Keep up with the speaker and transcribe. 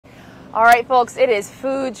All right, folks, it is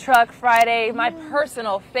Food Truck Friday, my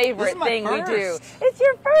personal favorite thing we do. It's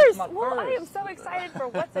your first. Well, I am so excited for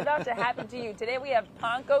what's about to happen to you. Today we have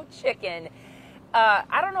PONKO Chicken.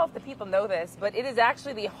 I don't know if the people know this, but it is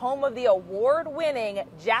actually the home of the award-winning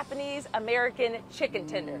Japanese American chicken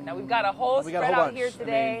tender. Now, we've got a whole spread out here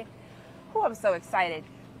today. I'm so excited.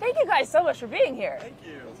 Thank you guys so much for being here. Thank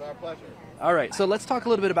you. It's our pleasure. All right, so let's talk a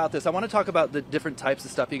little bit about this. I want to talk about the different types of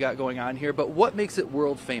stuff you got going on here, but what makes it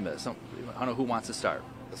world famous? I don't know who wants to start.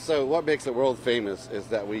 So what makes it world famous is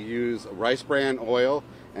that we use rice bran oil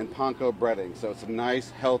and panko breading. So it's a nice,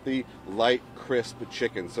 healthy, light, crisp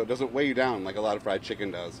chicken. So it doesn't weigh you down like a lot of fried chicken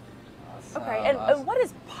does. Okay, and what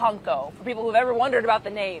is panko for people who've ever wondered about the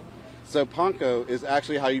name? So panko is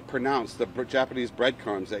actually how you pronounce the Japanese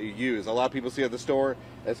breadcrumbs that you use. A lot of people see at the store,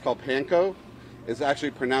 it's called panko. It's actually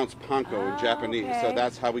pronounced panko in Japanese, so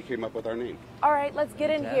that's how we came up with our name. All right, let's get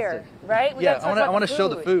in here, right? Yeah, I want to show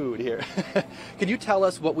the food here. Can you tell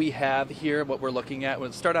us what we have here, what we're looking at?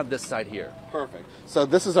 We'll start on this side here. Perfect. So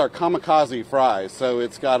this is our kamikaze fries. So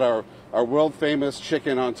it's got our world famous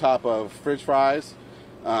chicken on top of french fries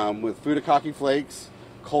with furikake flakes,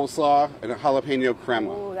 coleslaw, and a jalapeno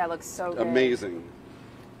crema. Oh, that looks so good. Amazing.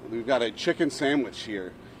 We've got a chicken sandwich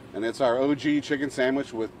here. And it's our OG chicken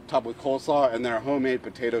sandwich topped with coleslaw, and then our homemade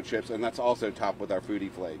potato chips, and that's also topped with our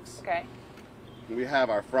foodie flakes. Okay. And we have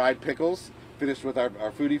our fried pickles, finished with our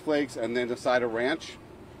foodie flakes, and then a side of ranch.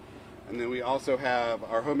 And then we also have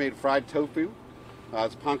our homemade fried tofu.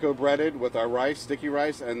 It's panko breaded with our rice, sticky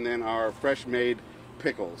rice, and then our fresh made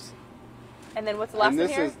pickles. And then what's the last one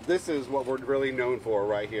here? This is what we're really known for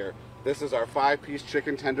right here. This is our 5-piece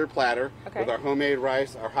chicken tender platter with our homemade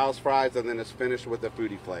rice, our house fries, and then it's finished with the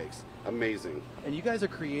foodie flakes. Amazing. And you guys are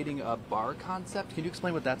creating a bar concept. Can you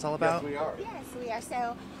explain what that's all about? Yes, we are. Yes, we are.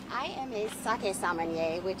 So I am a sake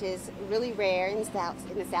sommelier, which is really rare in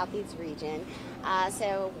the Southeast region.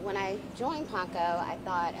 So when I joined PONKO, I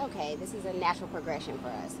thought, okay, this is a natural progression for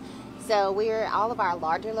us. So all of our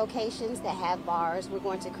larger locations that have bars, we're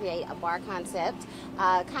going to create a bar concept,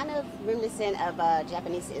 kind of reminiscent of a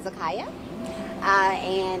Japanese izakaya.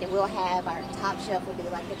 And we'll have our top shelf will be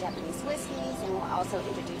like the Japanese whiskeys, and we'll also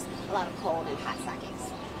introduce a lot of cold and hot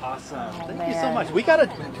sakes. Awesome. Thank you so much.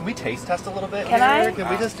 Can we taste test a little bit? Can Can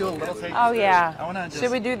we just do a little taste? Oh, yeah.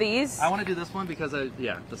 Should we do these? I want to do this one because,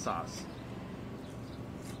 the sauce.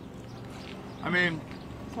 I mean...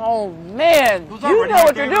 Oh, man. You know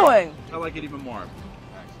what you're doing. I like it even more.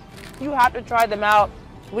 You have to try them out.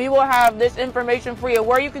 We will have this information for you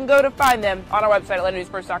where you can go to find them on our website at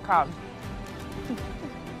LandrySports.com.